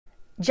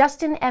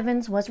Justin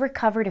Evans was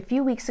recovered a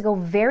few weeks ago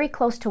very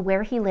close to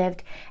where he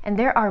lived, and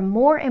there are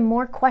more and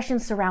more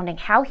questions surrounding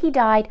how he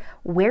died,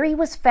 where he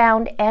was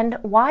found, and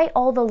why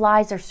all the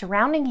lies are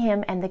surrounding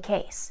him and the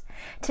case.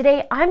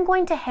 Today, I'm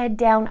going to head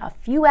down a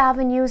few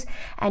avenues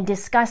and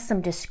discuss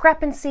some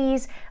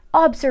discrepancies,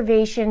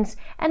 observations,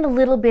 and a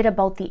little bit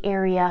about the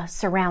area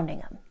surrounding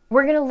him.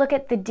 We're going to look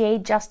at the day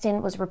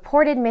Justin was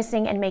reported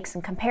missing and make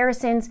some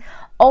comparisons,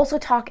 also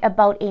talk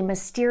about a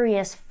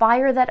mysterious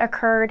fire that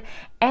occurred,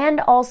 and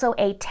also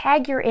a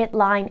tag your it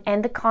line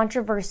and the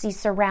controversy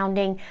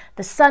surrounding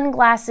the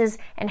sunglasses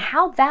and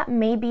how that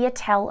may be a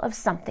tell of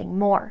something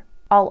more.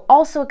 I'll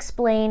also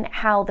explain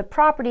how the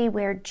property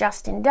where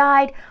Justin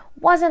died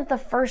wasn't the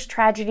first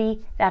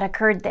tragedy that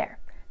occurred there.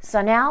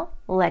 So now,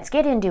 let's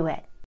get into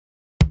it.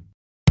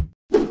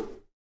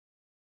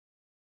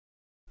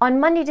 On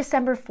Monday,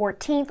 December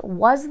 14th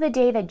was the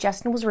day that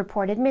Justin was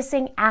reported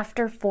missing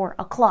after 4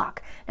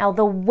 o'clock. Now,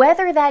 the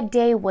weather that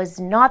day was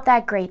not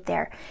that great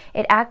there.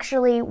 It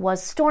actually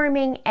was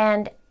storming,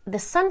 and the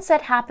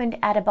sunset happened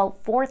at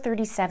about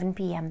 4:37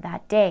 p.m.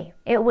 that day.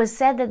 It was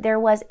said that there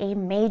was a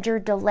major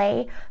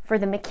delay for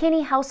the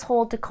McKinney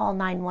household to call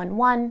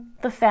 911,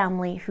 the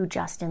family who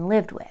Justin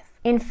lived with.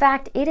 In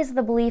fact, it is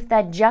the belief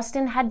that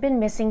Justin had been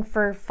missing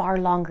for far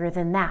longer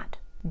than that.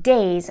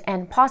 Days,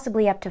 and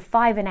possibly up to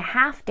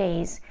 5.5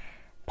 days,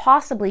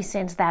 possibly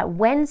since that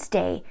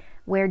Wednesday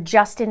where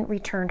Justin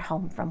returned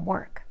home from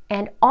work.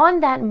 And on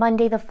that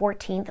Monday the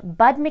 14th,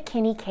 Bud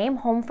McKinney came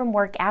home from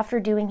work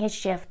after doing his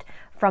shift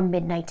from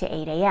midnight to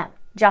 8 a.m.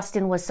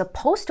 Justin was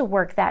supposed to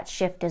work that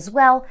shift as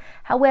well.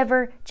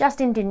 However,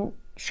 Justin didn't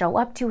show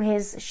up to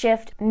his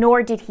shift,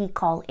 nor did he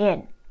call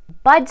in.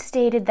 Bud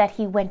stated that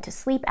he went to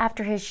sleep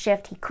after his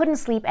shift, he couldn't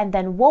sleep, and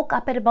then woke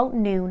up at about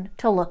noon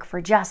to look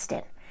for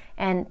Justin.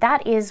 And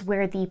that is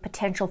where the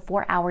potential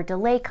 4-hour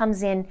delay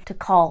comes in to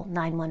call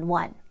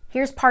 911.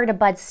 Here's part of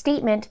Bud's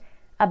statement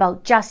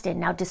about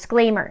Justin. Now,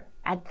 disclaimer,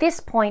 at this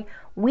point,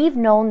 we've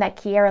known that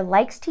Kiera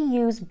likes to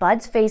use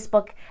Bud's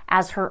Facebook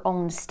as her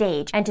own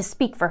stage and to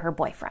speak for her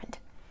boyfriend.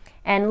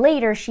 And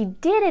later, she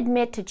did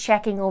admit to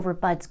checking over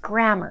Bud's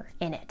grammar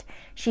in it.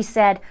 She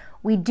said,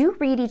 "We do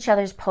read each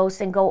other's posts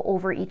and go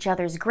over each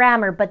other's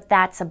grammar, but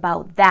that's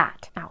about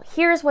that." Now,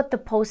 here's what the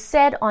post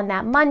said on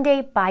that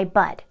Monday by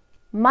Bud.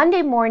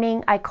 "Monday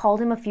morning, I called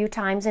him a few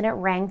times and it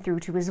rang through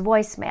to his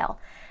voicemail.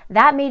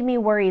 That made me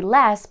worry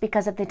less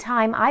because at the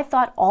time I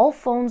thought all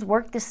phones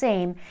worked the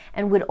same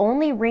and would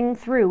only ring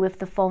through if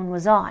the phone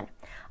was on.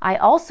 I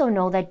also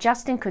know that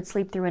Justin could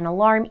sleep through an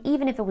alarm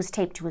even if it was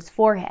taped to his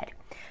forehead.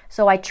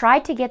 So I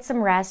tried to get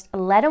some rest,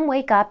 let him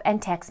wake up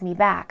and text me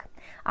back.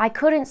 I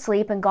couldn't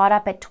sleep and got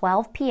up at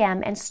 12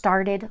 p.m. and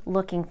started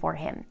looking for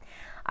him.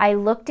 I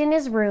looked in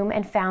his room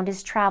and found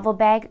his travel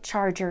bag,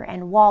 charger,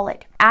 and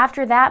wallet.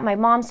 After that, my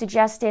mom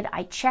suggested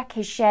I check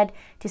his shed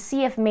to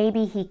see if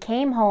maybe he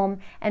came home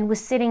and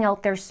was sitting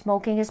out there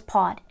smoking his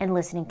pot and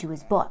listening to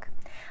his book.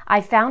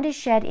 I found his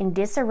shed in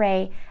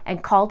disarray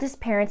and called his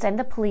parents and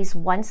the police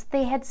once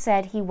they had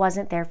said he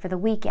wasn't there for the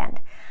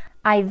weekend.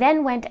 I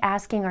then went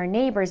asking our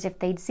neighbors if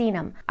they'd seen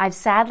him. I've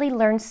sadly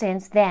learned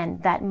since then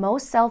that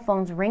most cell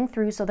phones ring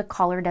through so the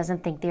caller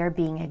doesn't think they are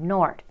being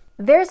ignored."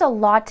 There's a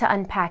lot to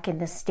unpack in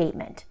this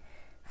statement.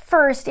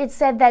 First, it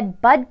said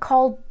that Bud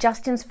called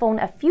Justin's phone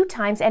a few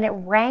times and it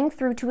rang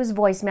through to his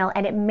voicemail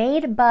and it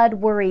made Bud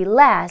worry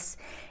less,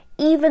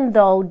 even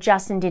though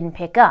Justin didn't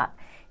pick up.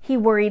 He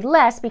worried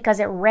less because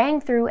it rang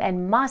through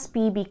and must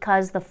be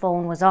because the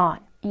phone was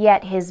on.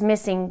 Yet his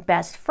missing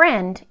best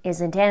friend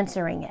isn't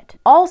answering it.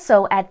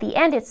 Also, at the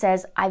end it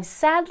says, "I've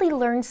sadly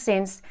learned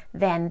since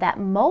then that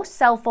most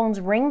cell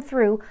phones ring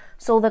through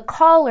so the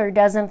caller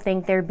doesn't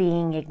think they're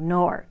being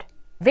ignored."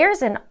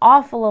 There's an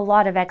awful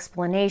lot of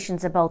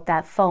explanations about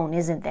that phone,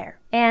 isn't there?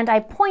 And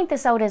I point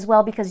this out as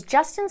well because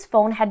Justin's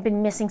phone had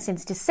been missing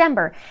since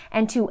December,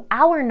 and to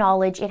our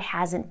knowledge, it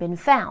hasn't been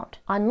found,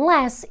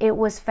 unless it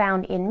was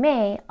found in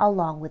May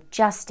along with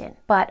Justin.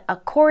 But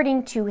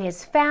according to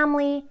his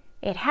family,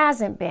 it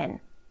hasn't been,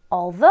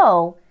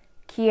 although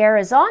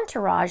Kiera's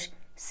entourage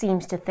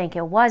seems to think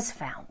it was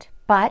found.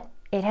 But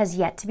it has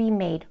yet to be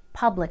made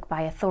public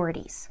by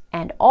authorities.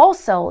 And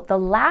also, the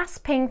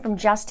last ping from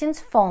Justin's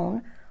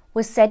phone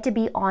was said to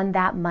be on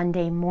that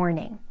Monday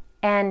morning.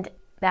 And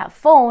that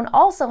phone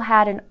also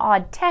had an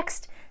odd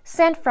text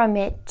sent from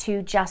it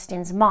to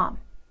Justin's mom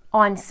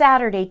on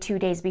Saturday 2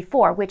 days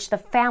before, which the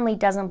family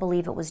doesn't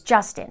believe it was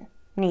Justin.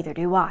 Neither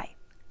do I.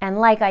 And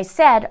like I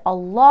said, a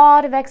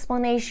lot of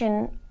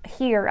explanation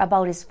here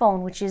about his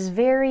phone, which is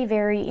very,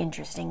 very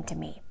interesting to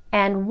me.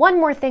 And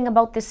one more thing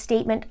about this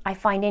statement I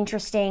find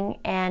interesting,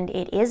 and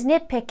it is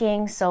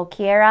nitpicking, so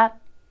Kiera,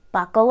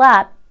 buckle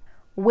up,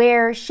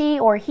 where she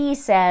or he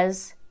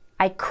says,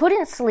 "I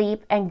couldn't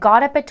sleep and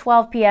got up at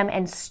 12 p.m.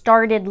 and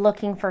started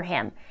looking for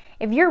him."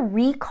 If you're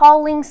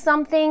recalling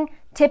something,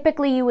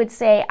 typically you would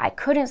say, "I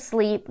couldn't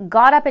sleep,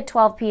 got up at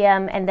 12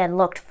 p.m. and then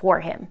looked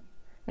for him,"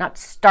 not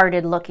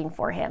started looking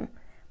for him.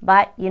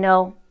 But, you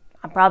know,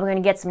 I'm probably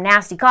going to get some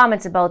nasty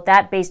comments about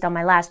that based on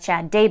my last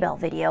Chad Daybell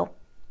video.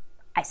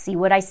 I see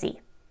what I see.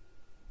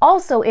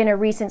 Also, in a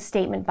recent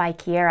statement by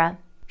Kiera,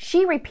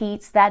 she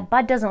repeats that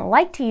Bud doesn't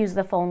like to use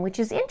the phone, which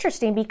is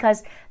interesting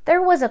because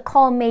there was a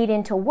call made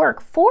into work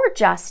for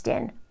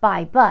Justin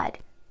by Bud.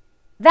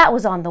 That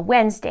was on the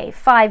Wednesday,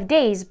 5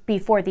 days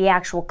before the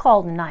actual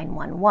call to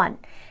 911.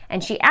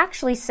 And she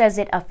actually says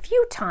it a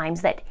few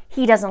times that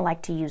he doesn't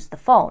like to use the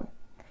phone.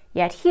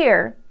 Yet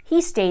here,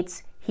 he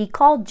states he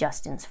called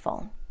Justin's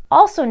phone.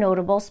 Also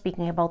notable,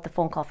 speaking about the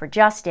phone call for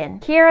Justin,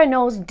 Kiera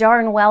knows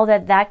darn well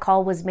that that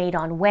call was made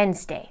on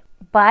Wednesday.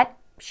 But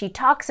she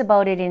talks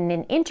about it in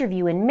an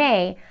interview in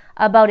May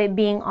about it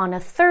being on a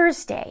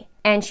Thursday.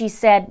 And she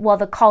said, well,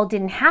 the call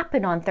didn't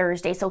happen on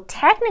Thursday. So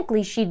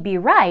technically she'd be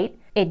right.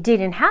 It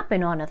didn't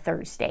happen on a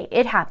Thursday.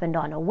 It happened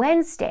on a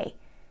Wednesday.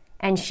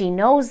 And she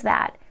knows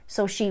that.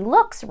 So she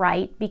looks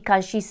right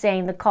because she's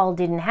saying the call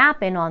didn't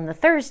happen on the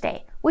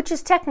Thursday, which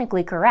is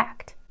technically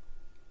correct.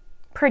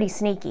 Pretty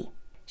sneaky.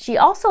 She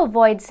also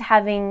avoids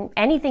having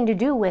anything to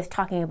do with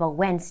talking about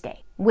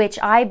Wednesday, which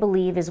I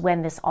believe is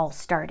when this all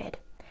started.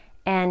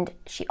 And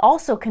she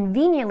also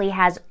conveniently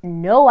has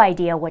no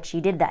idea what she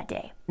did that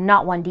day.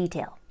 Not one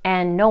detail.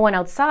 And no one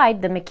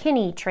outside the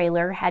McKinney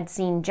trailer had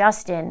seen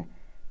Justin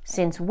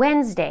since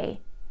Wednesday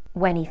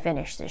when he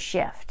finished his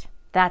shift.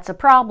 That's a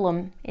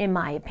problem, in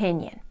my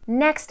opinion.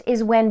 Next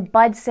is when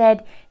Bud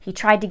said he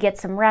tried to get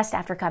some rest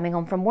after coming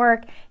home from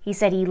work. He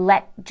said he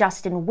let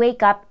Justin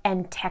wake up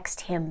and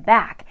text him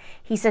back.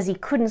 He says he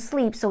couldn't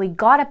sleep, so he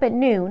got up at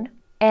noon,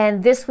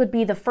 and this would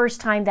be the first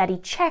time that he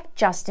checked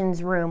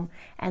Justin's room.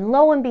 And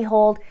lo and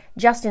behold,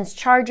 Justin's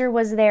charger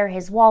was there,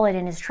 his wallet,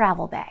 and his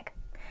travel bag.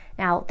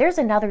 Now, there's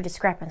another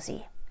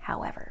discrepancy,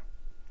 however.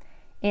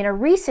 In a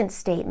recent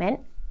statement,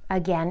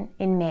 again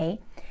in May,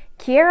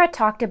 Kiera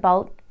talked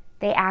about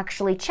they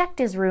actually checked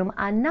his room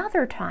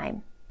another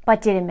time,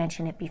 but didn't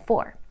mention it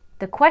before.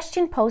 The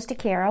question posed to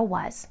Kiera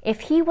was,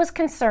 if he was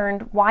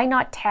concerned, why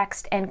not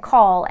text and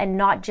call and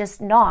not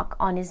just knock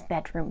on his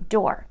bedroom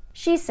door?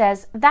 She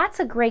says, that's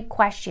a great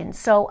question.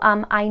 So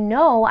I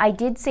know I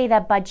did say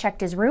that Bud checked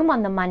his room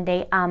on the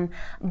Monday,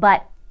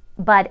 but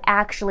Bud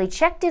actually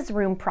checked his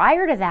room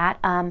prior to that.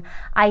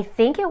 I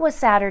think it was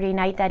Saturday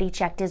night that he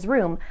checked his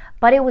room,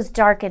 but it was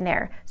dark in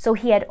there. So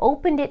he had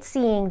opened it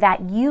seeing that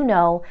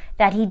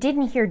that he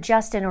didn't hear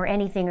Justin or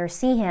anything or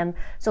see him.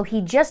 So he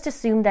just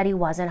assumed that he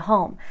wasn't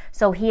home.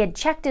 So he had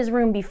checked his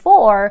room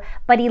before,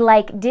 but he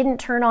didn't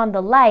turn on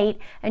the light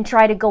and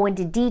try to go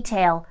into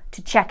detail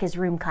to check his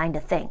room kind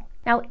of thing.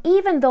 Now,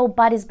 even though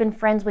Bud has been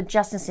friends with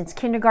Justin since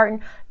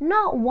kindergarten,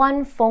 not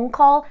one phone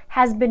call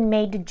has been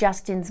made to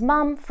Justin's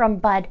mom from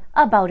Bud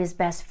about his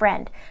best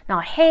friend.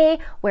 Not, hey,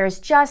 where's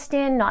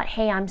Justin? Not,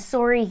 hey, I'm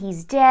sorry,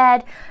 he's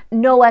dead.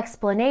 No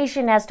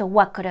explanation as to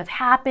what could have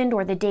happened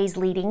or the days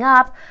leading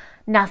up.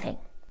 Nothing.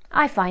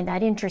 I find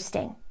that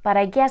interesting. But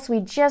I guess we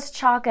just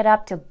chalk it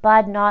up to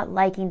Bud not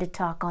liking to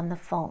talk on the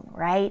phone,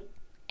 right?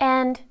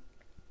 And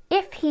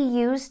if he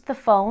used the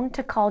phone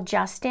to call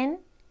Justin,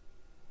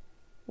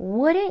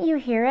 wouldn't you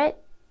hear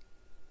it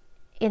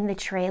in the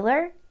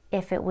trailer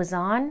if it was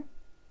on?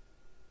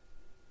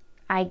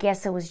 I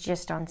guess it was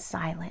just on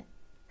silent.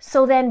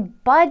 So then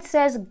Bud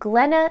says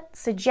Glenna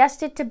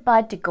suggested to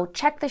Bud to go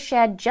check the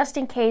shed just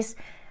in case,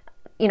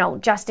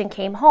 Justin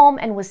came home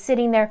and was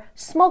sitting there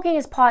smoking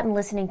his pot and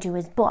listening to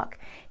his book.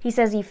 He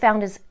says he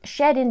found his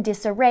shed in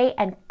disarray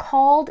and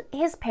called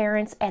his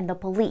parents and the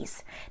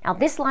police. Now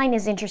this line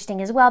is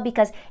interesting as well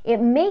because it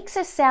makes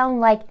it sound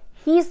like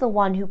he's the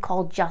one who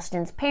called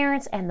Justin's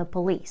parents and the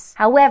police.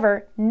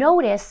 However,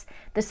 notice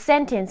the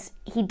sentence,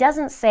 he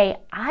doesn't say,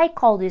 I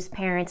called his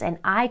parents and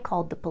I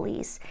called the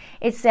police.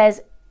 It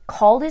says,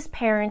 called his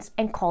parents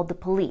and called the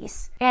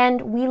police.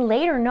 And we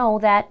later know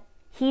that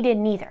he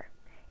didn't either.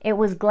 It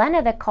was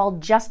Glenna that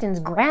called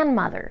Justin's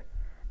grandmother,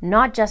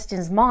 not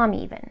Justin's mom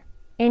even.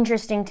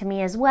 Interesting to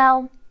me as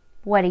well.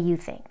 What do you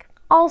think?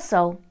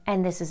 Also,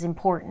 and this is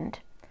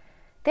important,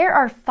 there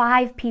are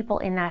 5 people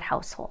in that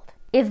household.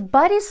 If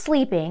Bud is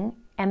sleeping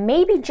and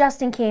maybe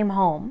Justin came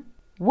home,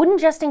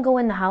 wouldn't Justin go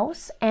in the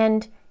house?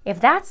 And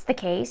if that's the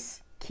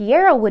case,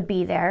 Kiera would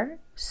be there,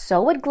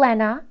 so would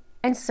Glenna,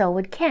 and so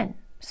would Ken.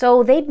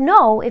 So they'd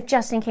know if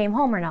Justin came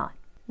home or not.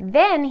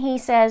 Then he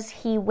says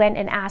he went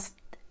and asked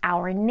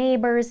our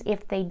neighbors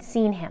if they'd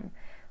seen him,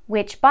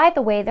 which, by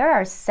the way, there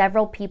are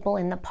several people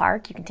in the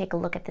park. You can take a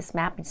look at this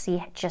map and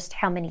see just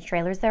how many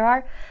trailers there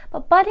are.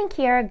 But Bud and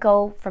Kiera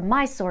go, from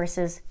my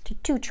sources, to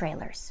 2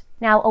 trailers.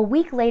 Now, a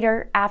week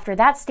later, after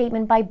that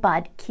statement by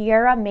Bud,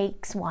 Kiera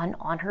makes one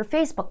on her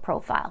Facebook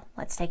profile.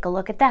 Let's take a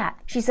look at that.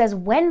 She says,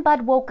 when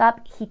Bud woke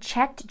up, he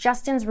checked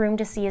Justin's room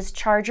to see his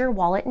charger,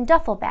 wallet, and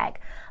duffel bag.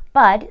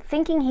 Bud,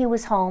 thinking he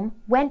was home,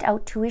 went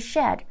out to his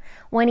shed.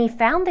 When he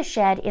found the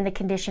shed in the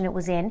condition it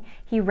was in,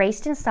 he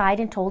raced inside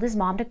and told his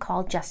mom to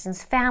call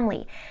Justin's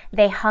family.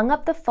 They hung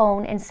up the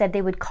phone and said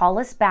they would call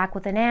us back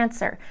with an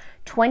answer.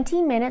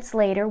 20 minutes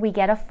later, we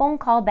get a phone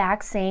call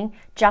back saying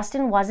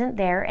Justin wasn't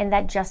there and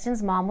that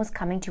Justin's mom was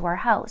coming to our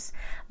house.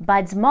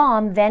 Bud's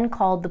mom then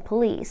called the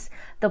police.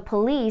 The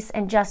police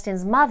and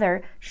Justin's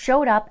mother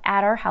showed up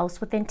at our house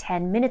within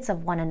 10 minutes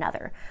of one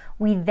another.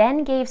 We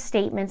then gave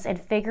statements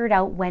and figured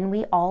out when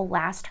we all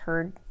last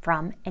heard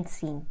from and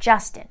seen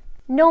Justin.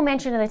 No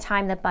mention of the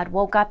time that Bud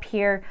woke up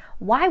here.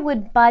 Why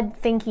would Bud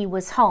think he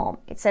was home?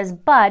 It says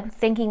Bud,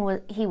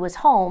 thinking he was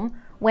home,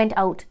 went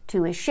out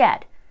to his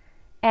shed.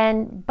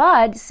 And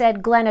Bud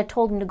said Glenna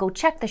told him to go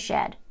check the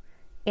shed.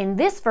 In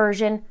this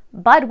version,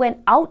 Bud went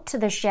out to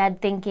the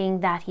shed thinking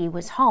that he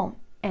was home.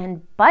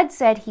 And Bud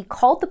said he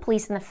called the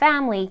police and the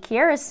family.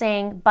 Kiera's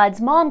saying Bud's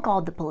mom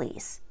called the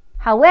police.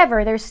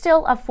 However, there's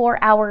still a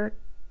 4-hour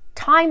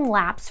time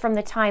lapse from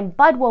the time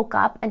Bud woke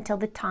up until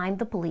the time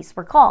the police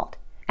were called.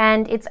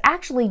 And it's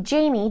actually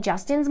Jamie,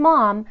 Justin's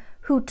mom,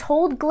 who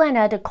told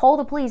Glenna to call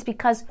the police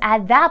because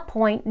at that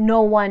point,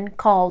 no one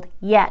called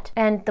yet.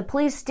 And the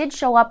police did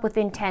show up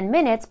within 10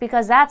 minutes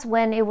because that's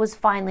when it was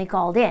finally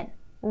called in.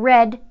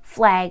 Red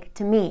flag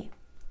to me.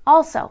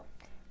 Also,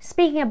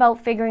 speaking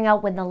about figuring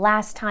out when the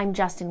last time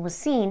Justin was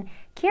seen,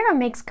 Kiera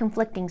makes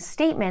conflicting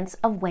statements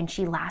of when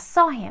she last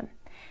saw him.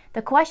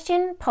 The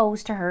question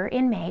posed to her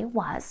in May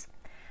was,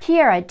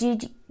 Kiera,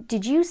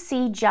 did you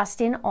see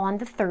Justin on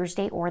the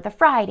Thursday or the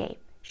Friday?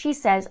 She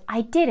says,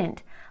 I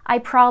didn't.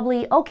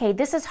 Okay,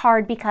 this is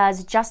hard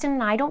because Justin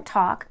and I don't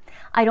talk.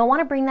 I don't want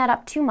to bring that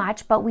up too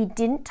much, but we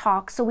didn't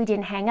talk, so we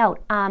didn't hang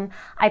out.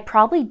 I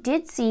probably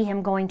did see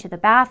him going to the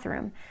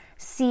bathroom,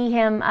 see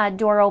him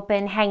door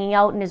open, hanging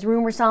out in his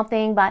room or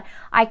something, but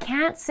I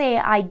can't say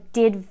I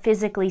did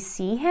physically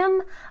see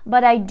him,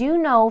 but I do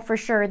know for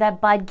sure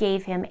that Bud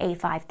gave him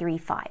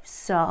A535,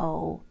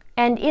 so...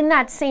 And in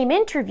that same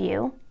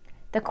interview,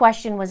 the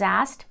question was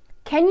asked,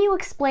 can you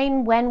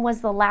explain when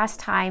was the last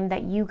time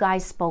that you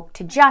guys spoke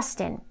to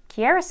Justin?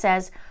 Kiera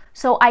says,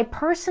 so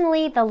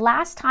the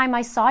last time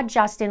I saw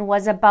Justin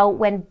was about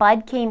when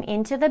Bud came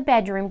into the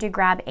bedroom to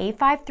grab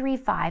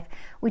A535,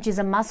 which is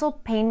a muscle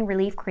pain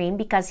relief cream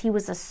because he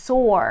was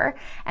sore,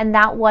 and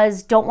that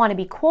was, don't want to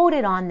be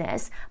quoted on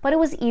this, but it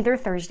was either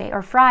Thursday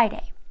or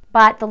Friday.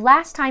 But the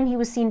last time he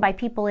was seen by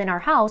people in our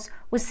house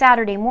was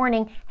Saturday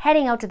morning,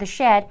 heading out to the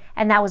shed,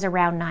 and that was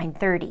around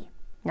 9:30.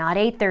 Not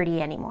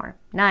 8:30 anymore,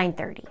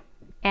 9:30.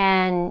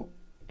 And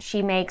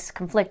she makes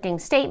conflicting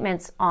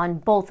statements on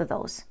both of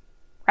those,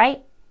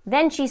 right?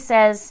 Then she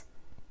says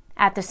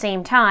at the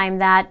same time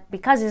that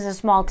because it's a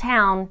small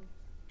town,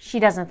 she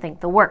doesn't think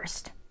the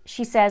worst.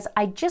 She says,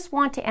 I just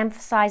want to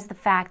emphasize the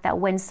fact that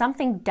when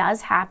something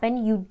does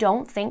happen, you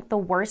don't think the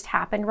worst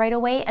happened right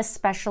away,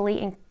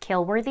 especially in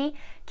Kilworthy.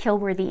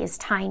 Kilworthy is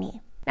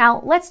tiny. Now,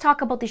 let's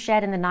talk about the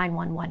shed and the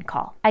 911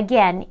 call.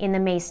 Again, in the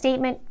May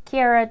statement,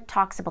 Kiera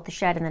talks about the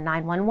shed and the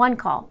 911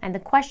 call, and the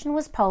question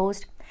was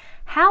posed,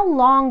 how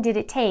long did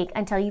it take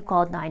until you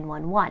called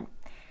 911?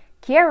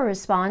 Kiera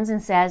responds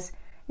and says,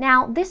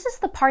 now, this is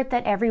the part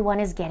that everyone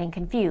is getting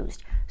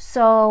confused.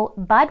 So,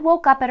 Bud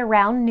woke up at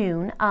around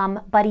noon,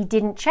 but he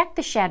didn't check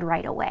the shed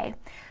right away.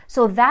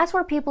 So that's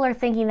where people are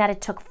thinking that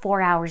it took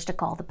 4 hours to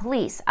call the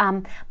police.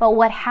 But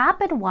what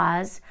happened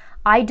was,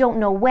 I don't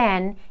know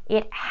when,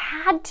 it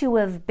had to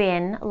have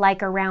been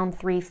like around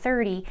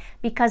 3:30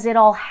 because it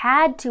all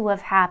had to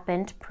have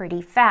happened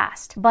pretty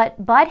fast.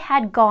 But Bud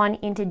had gone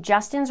into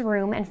Justin's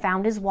room and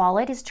found his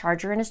wallet, his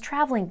charger, and his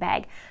traveling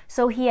bag.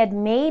 So he had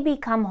maybe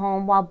come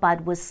home while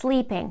Bud was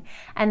sleeping,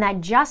 and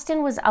that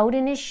Justin was out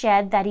in his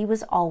shed that he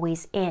was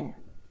always in.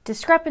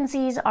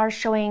 Discrepancies are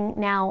showing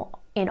now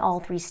in all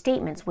three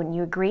statements, wouldn't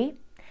you agree?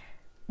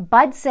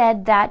 Bud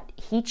said that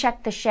he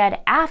checked the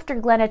shed after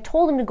Glenna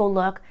told him to go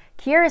look.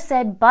 Kiera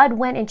said Bud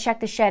went and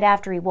checked the shed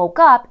after he woke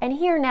up, and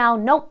here now,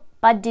 nope,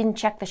 Bud didn't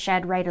check the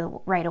shed right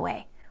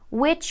away.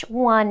 Which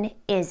one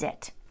is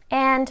it?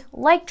 And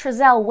like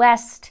Trezell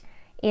West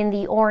in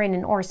the Orrin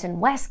and Orson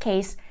West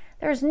case,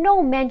 there's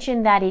no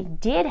mention that it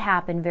did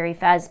happen very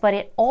fast, but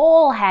it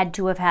all had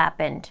to have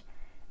happened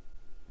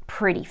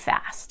pretty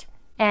fast.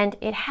 And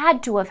it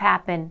had to have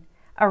happened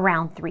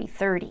around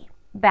 3:30.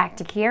 Back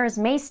to Kiera's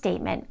May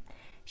statement.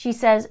 She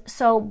says,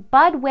 so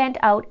Bud went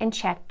out and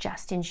checked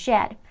Justin's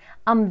shed.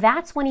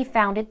 That's when he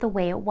found it the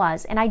way it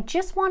was. And I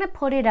just want to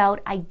put it out,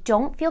 I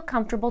don't feel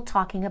comfortable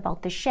talking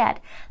about the shed.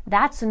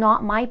 That's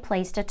not my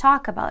place to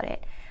talk about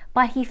it.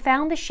 But he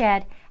found the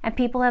shed and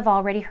people have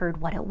already heard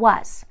what it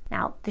was.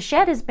 Now, the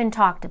shed has been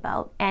talked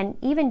about, and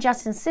even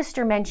Justin's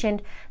sister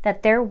mentioned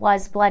that there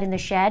was blood in the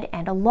shed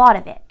and a lot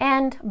of it.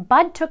 And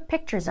Bud took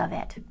pictures of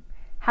it.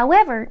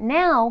 However,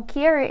 now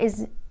Kiera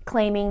is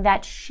claiming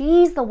that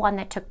she's the one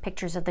that took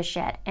pictures of the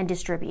shed and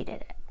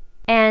distributed it.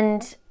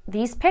 And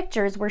these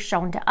pictures were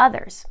shown to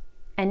others.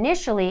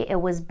 Initially,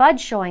 it was Bud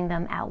showing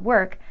them at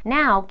work.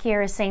 Now,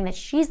 Kiera is saying that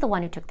she's the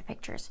one who took the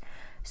pictures.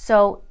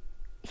 So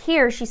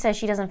here she says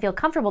she doesn't feel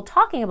comfortable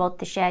talking about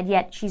the shed,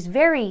 yet she's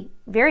very,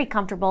 very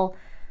comfortable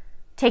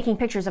taking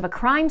pictures of a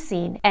crime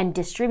scene and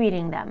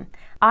distributing them.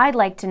 I'd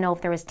like to know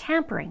if there was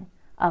tampering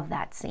of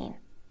that scene.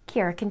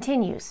 Kiera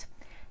continues.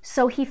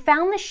 So he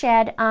found the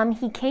shed,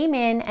 he came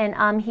in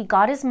and he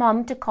got his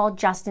mom to call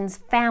Justin's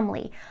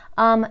family.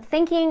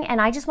 Thinking, and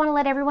I just want to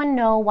let everyone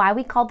know why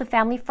we called the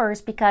family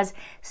first, because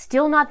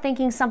still not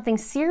thinking something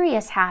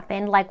serious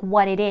happened, like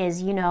what it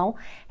is, you know.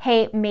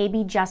 Hey,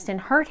 maybe Justin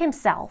hurt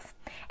himself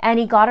and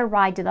he got a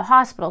ride to the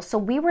hospital. So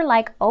we were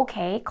like,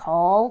 okay,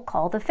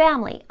 call the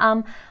family.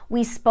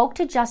 We spoke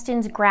to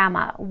Justin's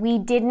grandma. We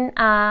didn't,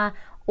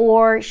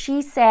 or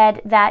she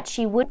said that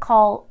she would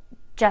call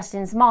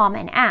Justin's mom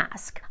and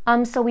ask.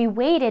 So we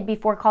waited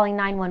before calling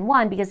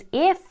 911 because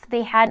if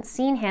they hadn't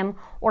seen him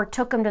or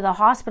took him to the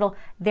hospital,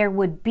 there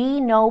would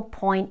be no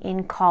point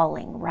in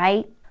calling,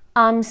 right?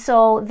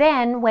 So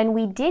then when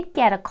we did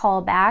get a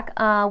call back,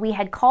 we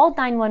had called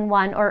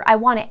 911, or I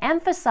want to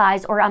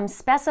emphasize or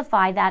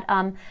specify that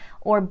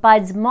or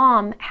Bud's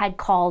mom had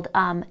called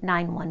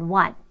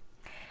 911.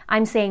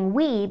 I'm saying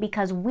we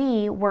because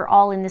we were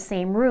all in the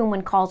same room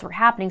when calls were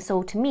happening.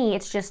 So to me,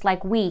 it's just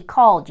like we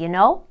called, you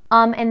know?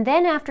 And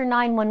then after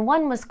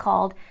 911 was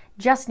called,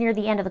 just near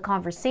the end of the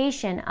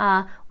conversation,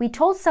 we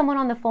told someone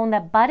on the phone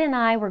that Bud and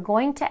I were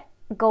going to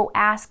go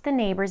ask the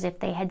neighbors if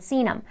they had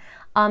seen him.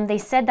 They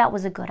said that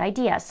was a good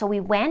idea. So we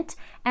went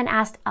and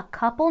asked a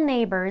couple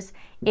neighbors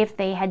if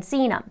they had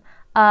seen him.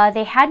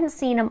 They hadn't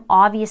seen him,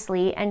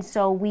 obviously, and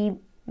so we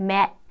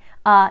met.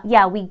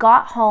 We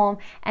got home,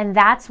 and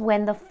that's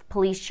when the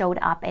police showed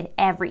up and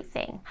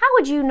everything. How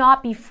would you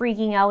not be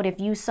freaking out if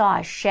you saw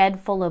a shed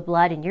full of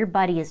blood and your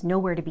buddy is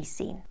nowhere to be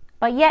seen?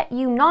 But yet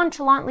you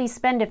nonchalantly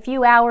spend a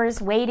few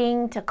hours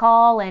waiting to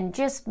call and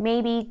just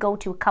maybe go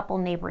to a couple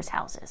neighbors'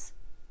 houses.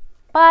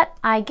 But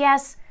I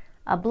guess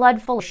a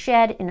blood-full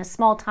shed in a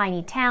small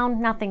tiny town,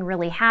 nothing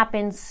really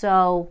happens,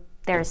 so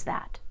there's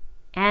that.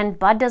 And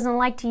Bud doesn't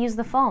like to use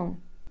the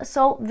phone.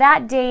 So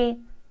that day,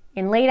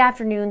 in late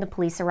afternoon, the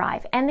police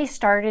arrived and they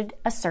started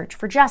a search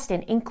for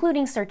Justin,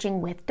 including searching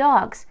with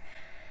dogs.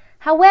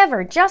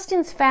 However,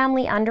 Justin's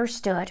family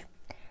understood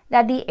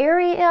that the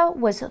area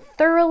was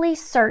thoroughly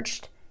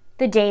searched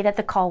the day that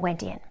the call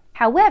went in.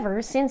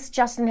 However, since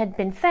Justin had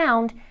been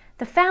found,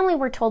 the family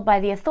were told by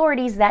the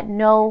authorities that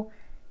no,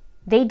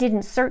 they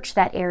didn't search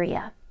that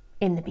area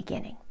in the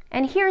beginning.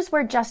 And here's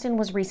where Justin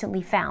was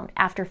recently found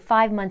after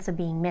 5 months of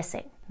being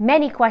missing.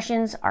 Many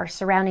questions are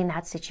surrounding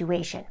that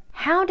situation.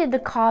 How did the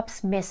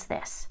cops miss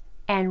this,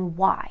 and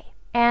why?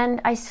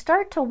 And I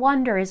start to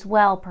wonder as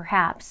well,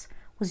 perhaps,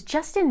 was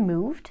Justin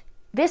moved?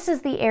 This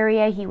is the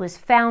area he was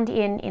found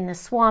in the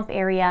swamp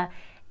area,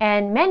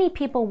 and many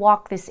people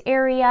walk this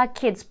area.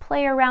 Kids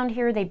play around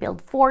here, they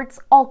build forts,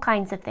 all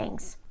kinds of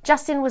things.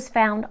 Justin was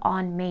found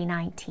on May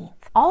 19th.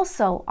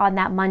 Also, on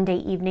that Monday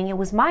evening, it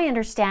was my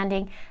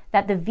understanding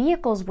that the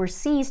vehicles were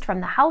seized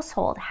from the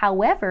household.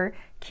 However,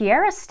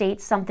 Kiera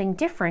states something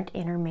different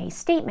in her May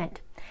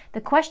statement.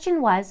 The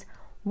question was,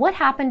 what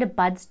happened to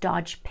Bud's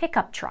Dodge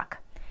pickup truck?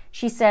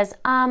 She says,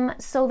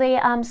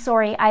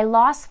 sorry, I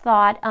lost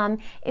thought.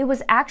 It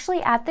was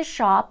actually at the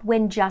shop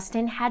when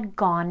Justin had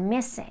gone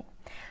missing.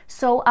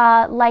 So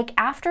like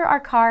after our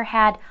car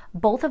had,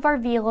 both of our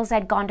vehicles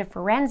had gone to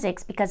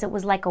forensics because it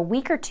was like a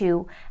week or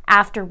two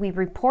after we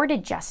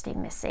reported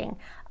Justin missing.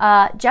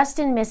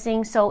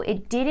 So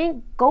it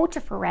didn't go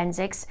to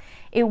forensics.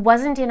 It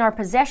wasn't in our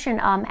possession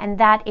and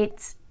that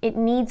it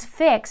needs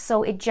fixed,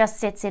 so it just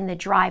sits in the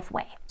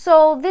driveway.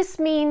 So this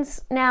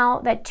means now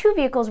that 2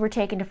 vehicles were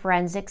taken to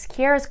forensics,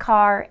 Kiera's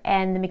car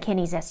and the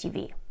McKinney's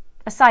SUV,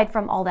 aside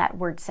from all that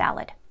word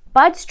salad.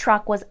 Bud's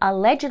truck was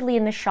allegedly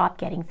in the shop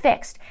getting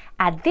fixed.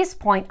 At this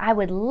point, I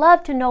would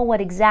love to know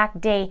what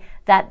exact day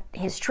that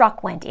his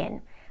truck went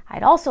in.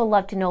 I'd also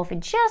love to know if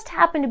it just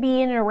happened to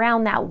be in and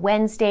around that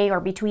Wednesday or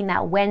between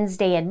that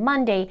Wednesday and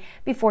Monday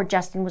before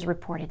Justin was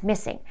reported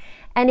missing.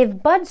 And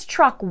if Bud's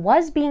truck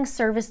was being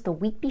serviced the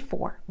week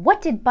before,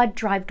 what did Bud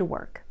drive to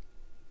work?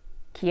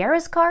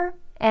 Kiera's car?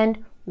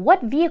 And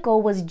what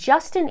vehicle was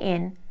Justin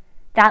in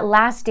that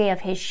last day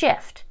of his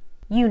shift?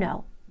 You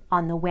know,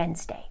 on the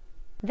Wednesday.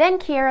 Then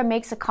Kiera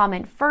makes a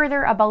comment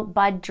further about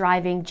Bud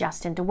driving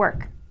Justin to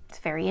work. It's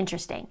very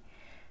interesting.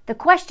 The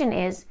question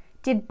is,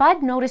 did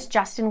Bud notice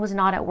Justin was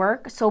not at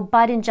work? So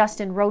Bud and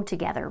Justin rode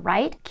together,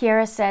 right?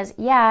 Kiera says,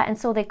 yeah, and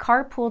so they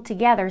carpooled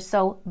together.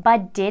 So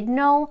Bud did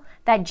know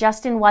that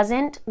Justin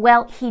wasn't.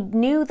 Well, he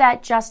knew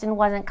that Justin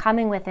wasn't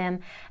coming with him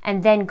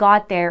and then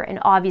got there and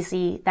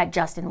obviously that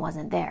Justin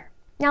wasn't there.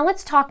 Now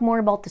let's talk more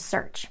about the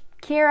search.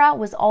 Kiera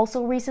was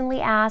also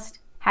recently asked,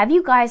 have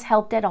you guys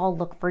helped at all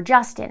look for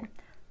Justin?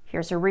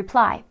 Here's her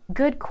reply.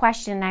 Good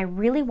question. I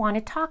really want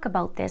to talk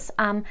about this.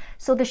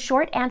 So the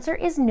short answer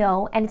is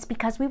no, and it's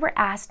because we were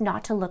asked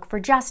not to look for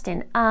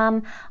Justin.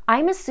 I'm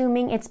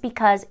assuming it's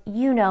because,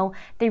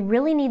 they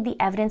really need the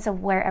evidence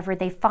of wherever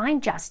they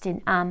find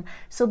Justin,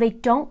 so they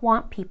don't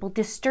want people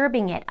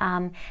disturbing it.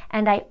 And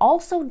I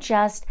also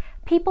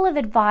people have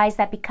advised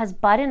that because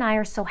Bud and I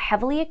are so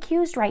heavily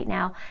accused right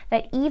now,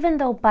 that even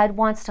though Bud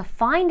wants to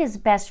find his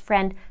best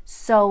friend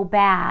so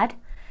bad,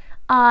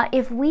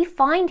 if we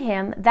find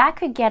him, that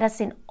could get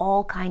us in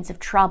all kinds of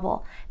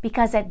trouble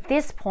because at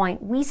this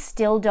point, we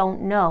still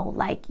don't know,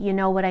 you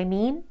know what I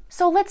mean?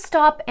 So let's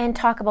stop and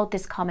talk about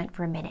this comment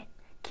for a minute.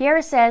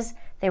 Kiera says,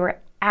 They were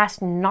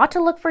asked not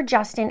to look for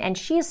Justin, and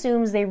she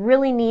assumes they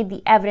really need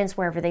the evidence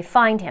wherever they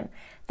find him.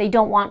 They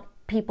don't want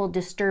people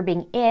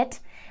disturbing it,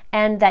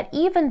 and that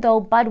even though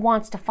Bud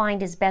wants to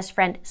find his best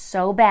friend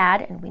so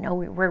bad, and we know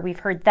where we've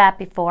heard that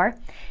before,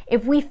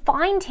 if we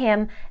find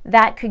him,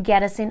 that could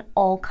get us in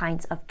all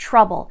kinds of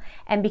trouble.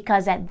 And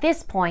because at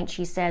this point,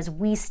 she says,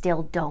 we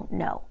still don't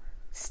know.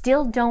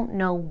 Still don't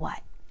know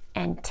what.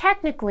 And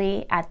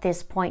technically, at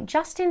this point,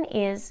 Justin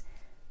is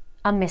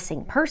a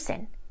missing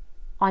person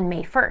on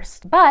May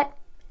 1st. But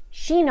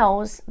she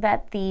knows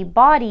that the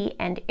body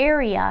and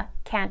area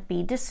can't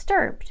be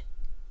disturbed.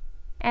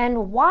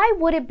 And why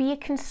would it be a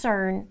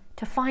concern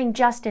to find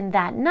Justin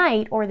that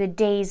night or the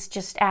days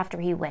just after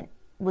he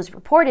was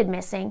reported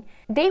missing?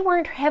 They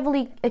weren't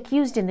heavily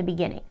accused in the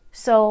beginning.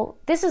 So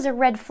this is a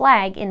red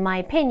flag, in my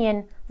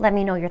opinion. Let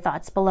me know your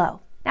thoughts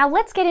below. Now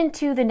let's get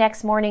into the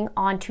next morning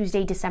on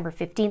Tuesday, December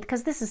 15th,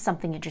 because this is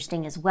something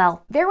interesting as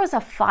well. There was a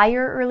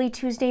fire early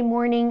Tuesday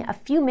morning, a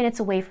few minutes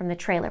away from the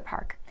trailer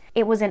park.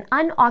 It was an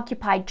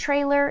unoccupied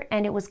trailer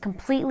and it was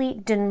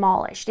completely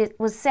demolished. It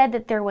was said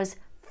that there was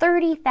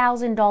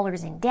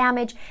 $30,000 in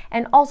damage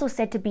and also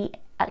said to be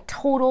a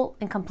total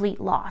and complete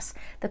loss.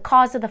 The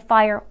cause of the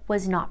fire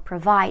was not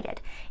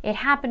provided. It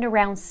happened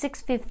around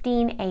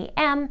 6:15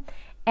 a.m.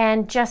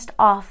 and just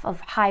off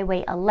of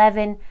Highway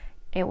 11.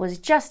 It was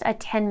just a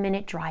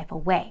 10-minute drive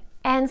away.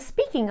 And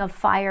speaking of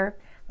fire,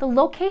 the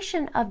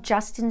location of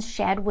Justin's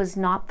shed was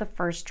not the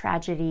first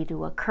tragedy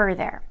to occur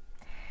there.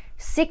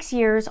 6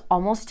 years,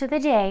 almost to the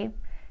day,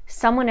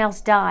 someone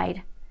else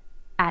died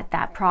at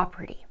that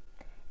property.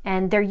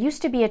 And there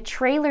used to be a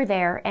trailer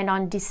there, and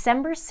on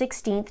December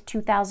 16th,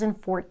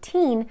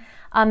 2014,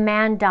 a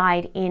man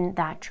died in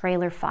that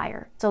trailer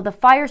fire. So the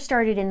fire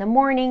started in the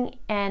morning,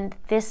 and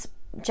this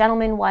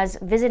gentleman was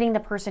visiting the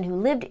person who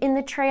lived in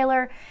the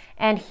trailer,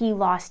 and he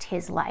lost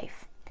his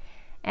life.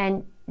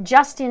 And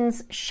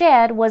Justin's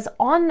shed was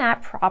on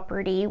that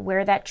property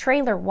where that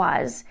trailer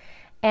was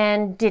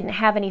and didn't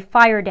have any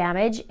fire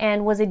damage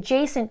and was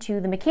adjacent to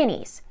the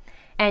McKinneys.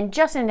 And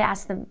Justin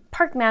asked the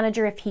park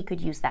manager if he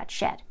could use that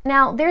shed.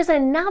 Now, there's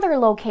another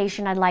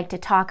location I'd like to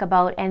talk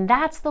about, and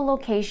that's the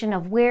location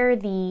of where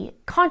the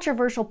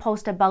controversial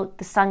post about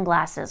the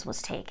sunglasses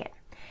was taken.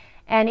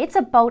 And it's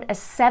about a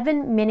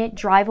 7-minute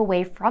drive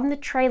away from the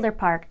trailer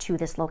park to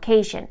this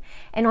location.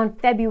 And on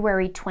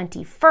February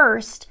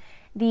 21st,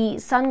 the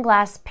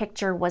sunglass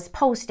picture was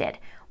posted.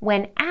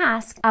 When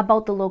asked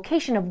about the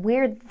location of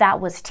where that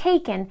was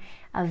taken,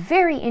 a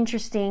very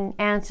interesting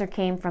answer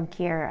came from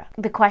Kiera.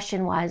 The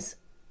question was,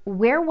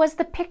 where was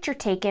the picture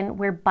taken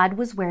where Bud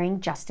was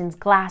wearing Justin's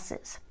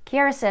glasses?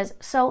 Kiera says,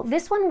 so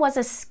this one was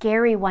a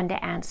scary one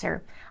to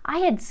answer. I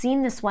had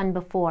seen this one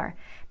before.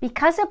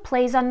 Because it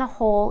plays on the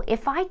whole,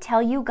 if I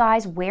tell you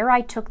guys where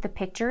I took the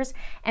pictures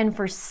and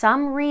for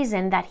some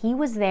reason that he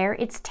was there,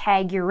 it's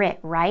tag you're it,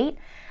 right?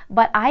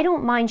 But I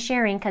don't mind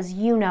sharing because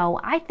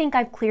I think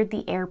I've cleared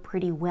the air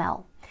pretty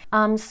well.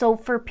 So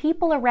for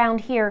people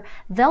around here,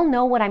 they'll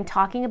know what I'm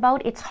talking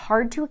about. It's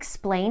hard to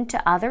explain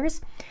to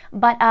others,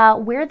 but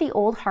where the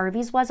old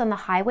Harvey's was on the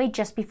highway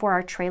just before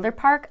our trailer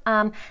park,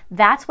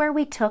 that's where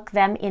we took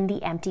them in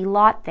the empty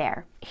lot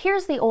there.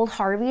 Here's the old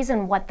Harvey's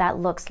and what that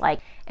looks like.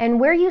 And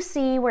where you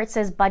see where it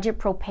says Budget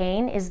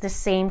Propane is the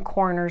same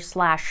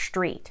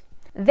corner/street.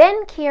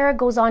 Then Kiera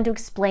goes on to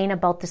explain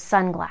about the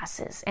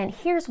sunglasses, and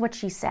here's what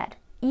she said.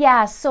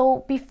 Yeah,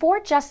 so before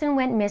Justin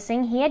went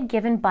missing, he had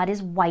given Bud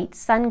his white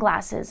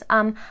sunglasses.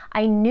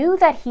 I knew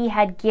that he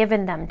had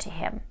given them to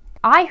him.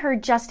 I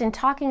heard Justin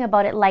talking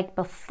about it like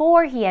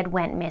before he had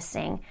went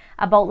missing,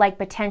 about like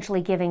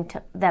potentially giving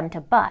them to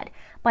Bud,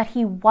 but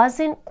he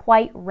wasn't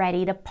quite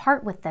ready to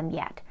part with them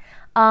yet.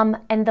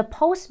 And the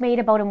post made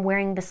about him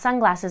wearing the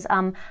sunglasses,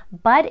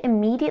 Bud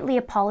immediately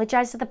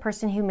apologized to the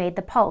person who made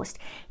the post.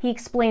 He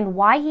explained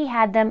why he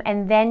had them,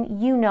 and then,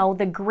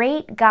 the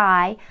great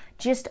guy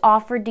just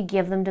offered to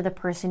give them to the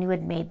person who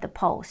had made the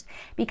post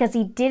because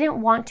he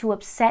didn't want to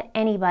upset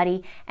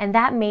anybody, and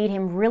that made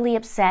him really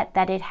upset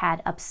that it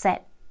had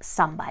upset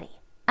somebody.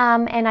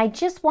 And I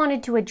just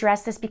wanted to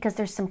address this because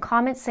there's some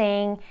comments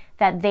saying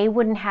that they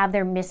wouldn't have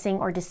their missing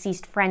or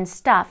deceased friend's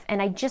stuff.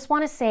 And I just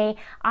want to say,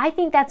 I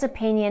think that's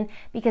opinion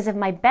because if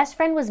my best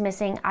friend was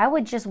missing, I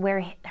would just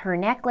wear her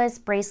necklace,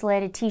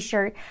 bracelet, a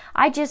t-shirt.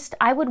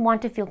 I would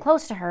want to feel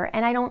close to her.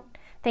 And I don't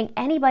think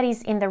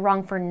anybody's in the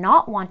wrong for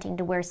not wanting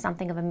to wear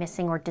something of a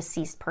missing or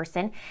deceased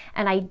person.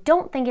 And I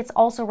don't think it's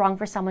also wrong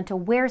for someone to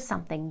wear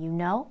something,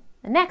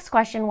 The next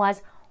question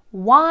was,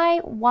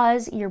 why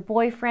was your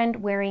boyfriend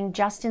wearing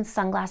Justin's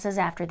sunglasses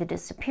after the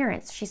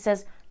disappearance? She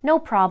says, no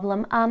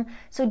problem.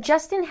 So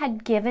Justin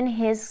had given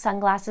his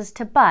sunglasses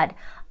to Bud.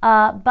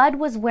 Bud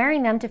was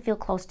wearing them to feel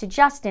close to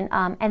Justin,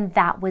 and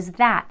that was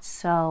that.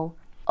 So,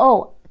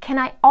 can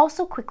I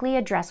also quickly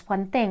address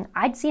one thing?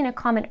 I'd seen a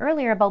comment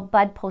earlier about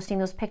Bud posting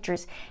those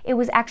pictures. It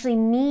was actually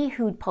me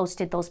who'd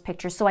posted those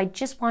pictures, so I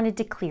just wanted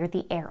to clear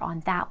the air on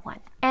that one.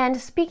 And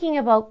speaking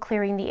about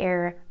clearing the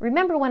air,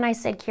 remember when I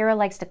said Kiera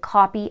likes to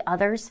copy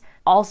others?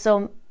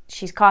 Also,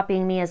 she's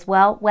copying me as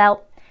well.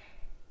 Well,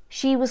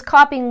 She was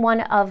copying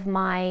one of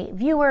my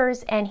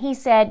viewers, and he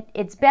said,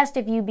 it's best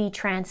if you be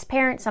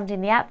transparent,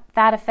 something to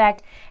that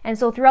effect. And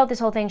so throughout this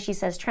whole thing, she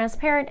says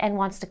transparent and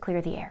wants to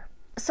clear the air.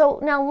 So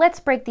now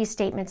let's break these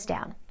statements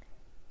down.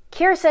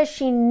 Kiera says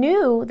she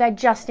knew that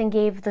Justin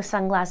gave the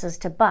sunglasses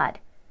to Bud.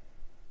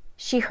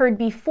 She heard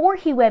before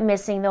he went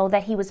missing, though,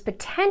 that he was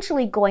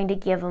potentially going to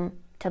give them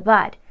to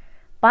Bud.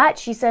 But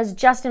she says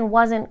Justin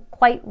wasn't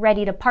quite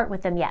ready to part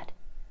with them yet.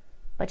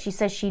 But she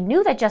says she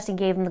knew that Justin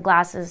gave him the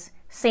glasses,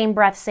 same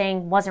breath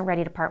saying wasn't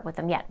ready to part with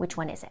them yet. Which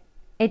one is it?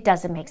 It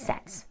doesn't make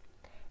sense.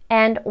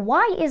 And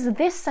why is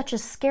this such a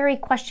scary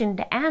question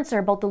to answer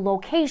about the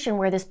location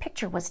where this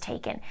picture was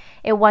taken?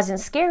 It wasn't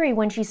scary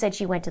when she said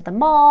she went to the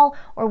mall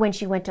or when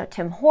she went to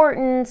Tim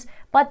Hortons,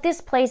 but this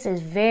place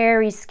is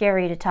very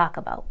scary to talk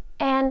about.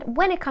 And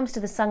when it comes to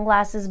the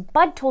sunglasses,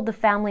 Bud told the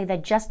family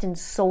that Justin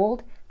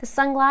sold the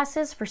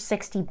sunglasses for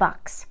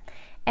 $60.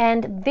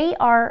 And they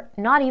are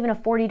not even a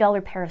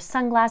 $40 pair of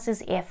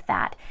sunglasses, if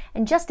that.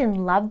 And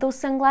Justin loved those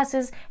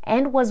sunglasses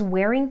and was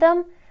wearing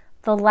them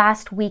the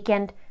last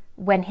weekend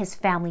when his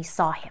family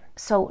saw him.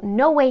 So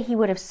no way he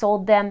would have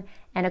sold them.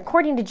 And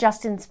according to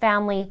Justin's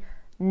family,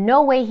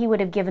 no way he would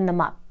have given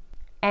them up.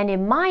 And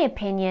in my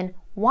opinion,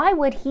 why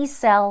would he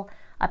sell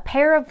a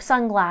pair of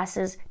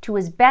sunglasses to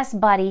his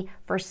best buddy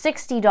for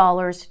 $60,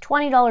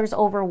 $20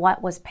 over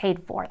what was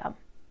paid for them?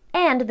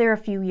 And they're a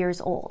few years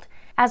old.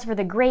 As for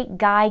the great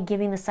guy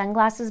giving the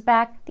sunglasses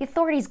back, the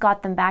authorities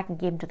got them back and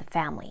gave them to the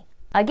family.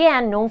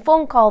 Again, no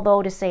phone call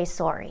though to say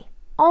sorry.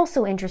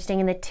 Also interesting,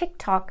 in the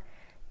TikTok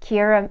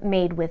Kiera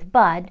made with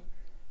Bud,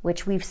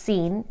 which we've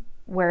seen,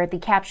 where the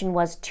caption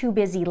was "too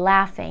busy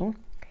laughing,"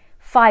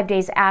 5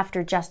 days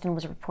after Justin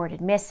was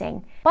reported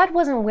missing, Bud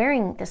wasn't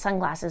wearing the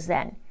sunglasses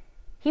then.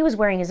 He was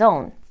wearing his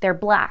own. They're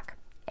black.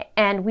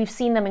 And we've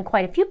seen them in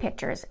quite a few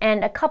pictures.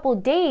 And a couple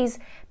days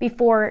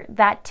before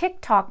that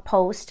TikTok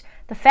post,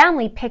 the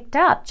family picked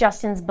up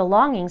Justin's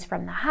belongings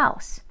from the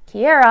house.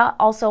 Kiera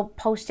also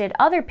posted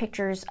other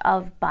pictures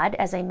of Bud,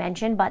 as I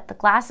mentioned, but the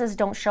glasses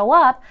don't show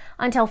up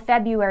until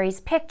February's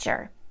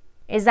picture.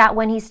 Is that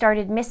when he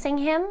started missing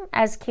him?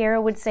 As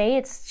Kiera would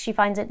say, she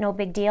finds it no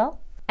big deal.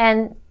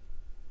 And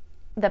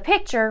the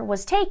picture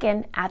was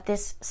taken at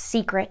this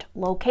secret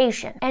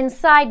location. And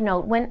side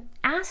note, when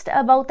asked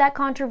about that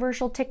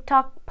controversial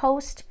TikTok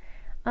post,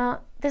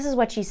 this is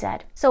what she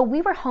said. So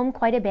we were home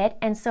quite a bit,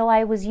 and so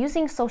I was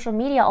using social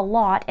media a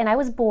lot, and I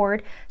was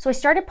bored, so I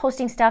started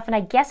posting stuff, and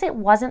I guess it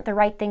wasn't the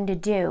right thing to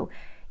do.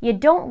 You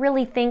don't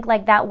really think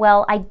like that.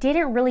 Well, I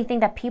didn't really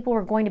think that people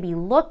were going to be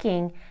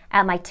looking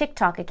at my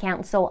TikTok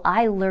account, so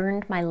I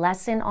learned my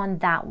lesson on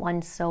that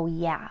one, so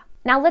yeah.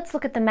 Now let's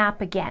look at the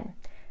map again.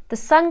 The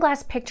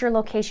sunglass picture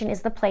location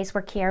is the place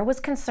where Kiera was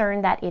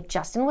concerned that if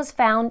Justin was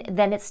found,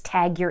 then it's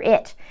tag you're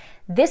it.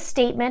 This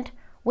statement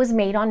was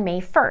made on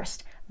May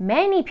 1st.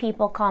 Many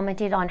people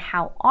commented on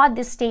how odd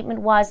this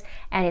statement was,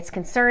 and it's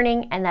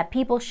concerning, and that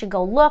people should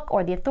go look,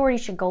 or the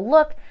authorities should go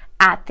look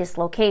at this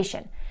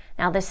location.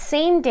 Now, the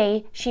same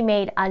day, she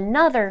made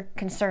another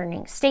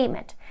concerning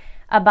statement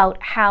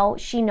about how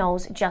she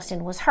knows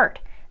Justin was hurt.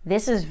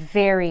 This is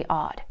very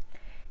odd.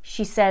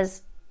 She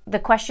says, the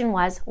question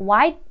was,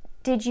 why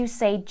did you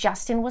say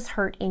Justin was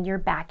hurt in your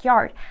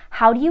backyard?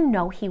 How do you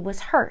know he was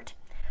hurt?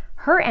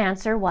 Her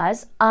answer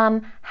was,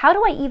 how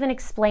do I even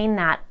explain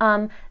that?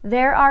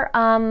 There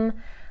are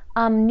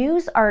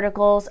news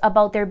articles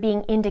about there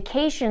being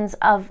indications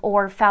of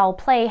or foul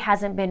play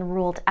hasn't been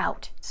ruled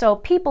out. So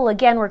people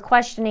again were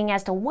questioning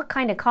as to what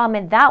kind of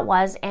comment that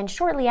was, and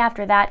shortly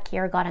after that,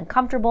 Kiera got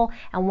uncomfortable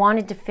and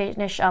wanted to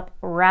finish up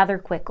rather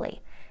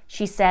quickly.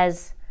 She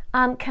says,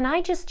 can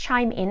I just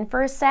chime in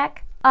for a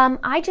sec?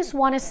 I just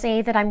want to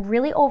say that I'm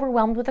really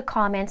overwhelmed with the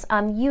comments.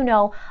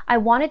 I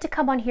wanted to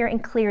come on here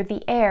and clear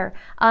the air.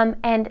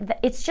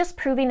 It's just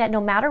proving that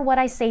no matter what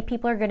I say,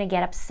 people are going to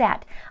get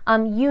upset.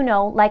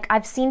 Like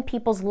I've seen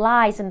people's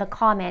lies in the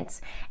comments.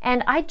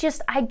 And I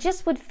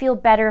just would feel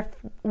better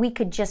if we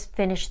could just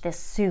finish this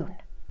soon.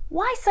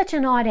 Why such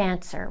an odd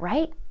answer,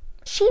 right?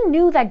 She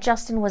knew that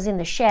Justin was in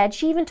the shed.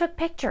 She even took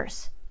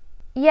pictures.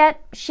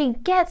 Yet she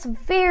gets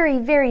very,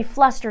 very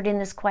flustered in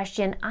this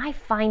question. I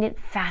find it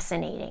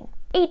fascinating.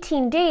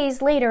 18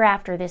 days later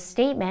after this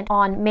statement,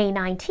 on May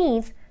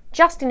 19th,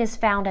 Justin is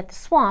found at the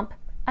swamp,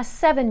 a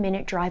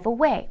 7-minute drive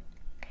away.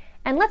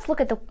 And let's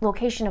look at the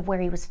location of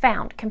where he was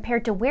found,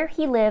 compared to where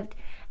he lived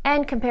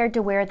and compared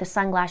to where the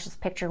sunglasses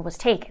picture was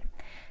taken.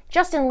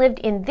 Justin lived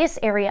in this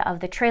area of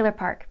the trailer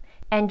park,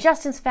 and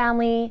Justin's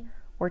family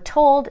were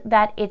told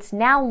that it's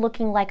now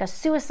looking like a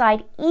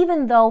suicide,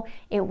 even though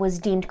it was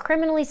deemed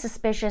criminally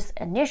suspicious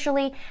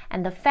initially,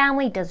 and the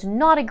family does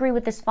not agree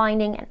with this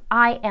finding, and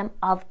I am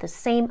of the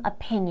same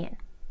opinion.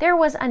 There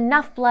was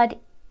enough blood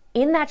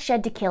in that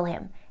shed to kill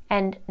him,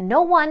 and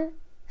no one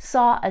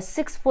saw a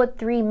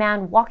 6'3"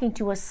 man walking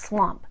to a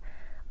swamp,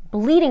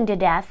 bleeding to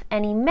death,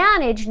 and he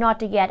managed not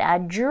to get a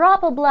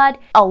drop of blood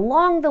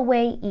along the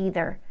way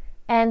either.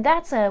 And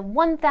that's a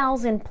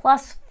 1,000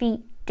 plus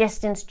feet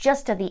distance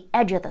just to the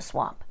edge of the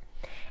swamp.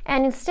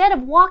 And instead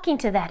of walking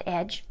to that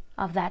edge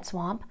of that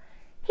swamp,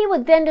 he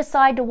would then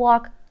decide to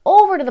walk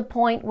over to the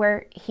point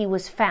where he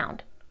was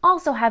found,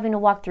 also having to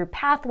walk through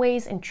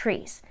pathways and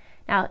trees.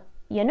 Now,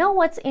 you know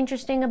what's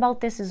interesting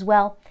about this as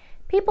well?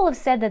 People have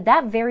said that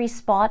that very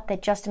spot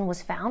that Justin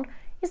was found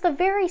is the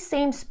very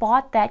same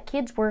spot that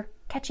kids were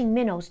catching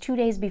minnows 2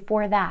 days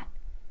before that,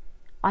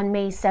 on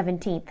May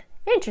 17th.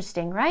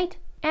 Interesting, right?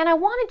 And I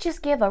want to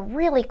just give a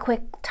really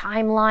quick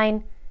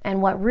timeline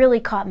and what really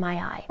caught my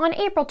eye. On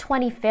April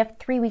 25th,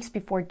 3 weeks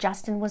before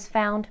Justin was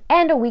found,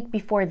 and a week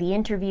before the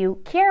interview,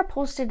 Kiara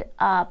posted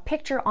a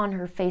picture on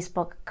her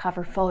Facebook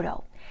cover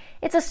photo.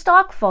 It's a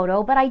stock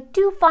photo, but I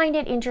do find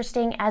it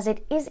interesting as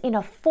it is in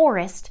a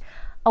forest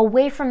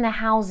away from the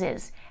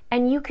houses,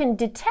 and you can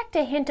detect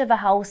a hint of a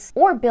house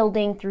or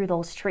building through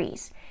those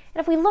trees.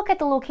 And if we look at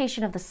the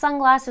location of the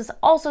sunglasses,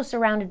 also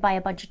surrounded by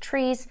a bunch of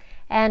trees,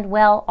 and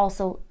well,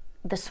 also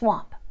the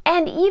swamp.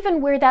 And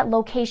even where that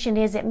location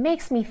is, it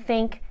makes me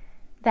think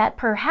that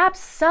perhaps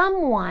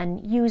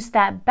someone used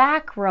that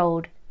back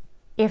road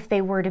if they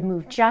were to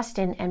move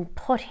Justin and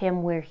put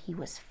him where he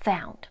was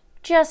found.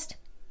 Just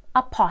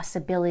a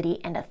possibility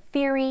and a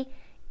theory,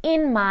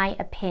 in my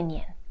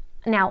opinion.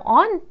 Now,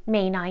 on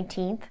May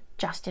 19th,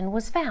 Justin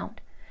was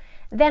found.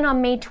 Then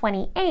on May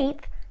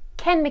 28th,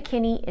 Ken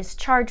McKinney is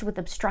charged with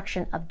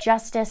obstruction of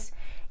justice.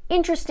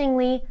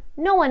 Interestingly,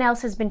 no one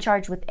else has been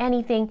charged with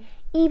anything,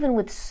 even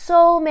with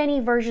so many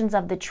versions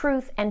of the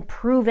truth and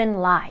proven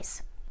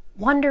lies.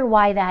 Wonder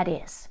why that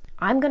is.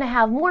 I'm going to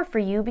have more for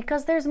you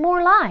because there's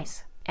more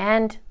lies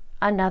and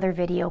another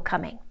video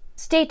coming.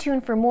 Stay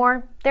tuned for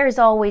more. There's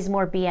always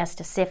more BS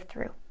to sift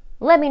through.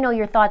 Let me know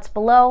your thoughts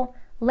below.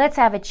 Let's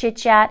have a chit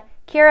chat.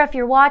 Kiara, if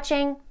you're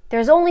watching,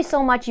 there's only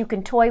so much you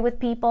can toy with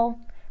people,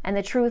 and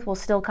the truth will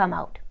still come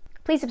out.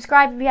 Please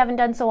subscribe if you haven't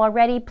done so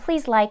already.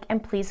 Please like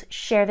and please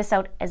share this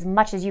out as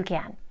much as you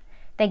can.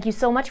 Thank you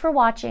so much for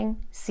watching.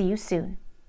 See you soon.